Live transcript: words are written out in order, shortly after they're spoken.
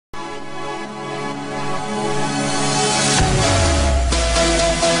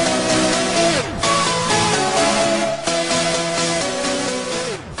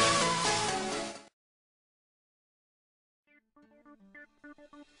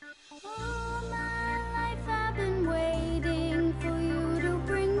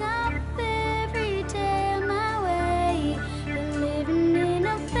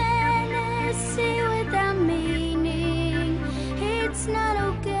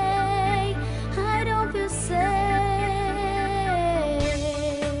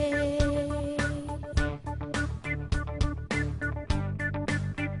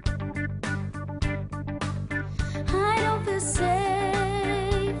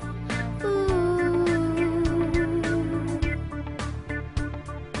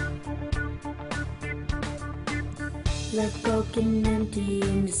Left broken, empty,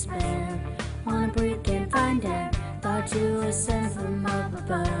 in despair. Wanna break and find out. Thought you were sent from up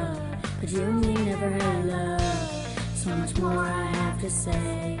above, but you and me never had love. So much more I have to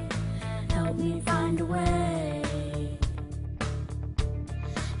say. Help me find a way.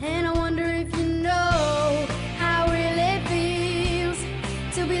 And I wonder if you know how it really feels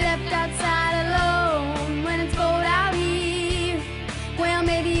to be left outside alone when it's cold out here. Well,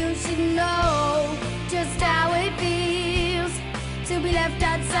 maybe you should know just how it feels to be left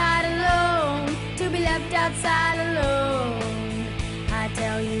outside alone, to be left outside alone. I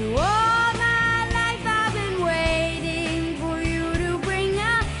tell you what.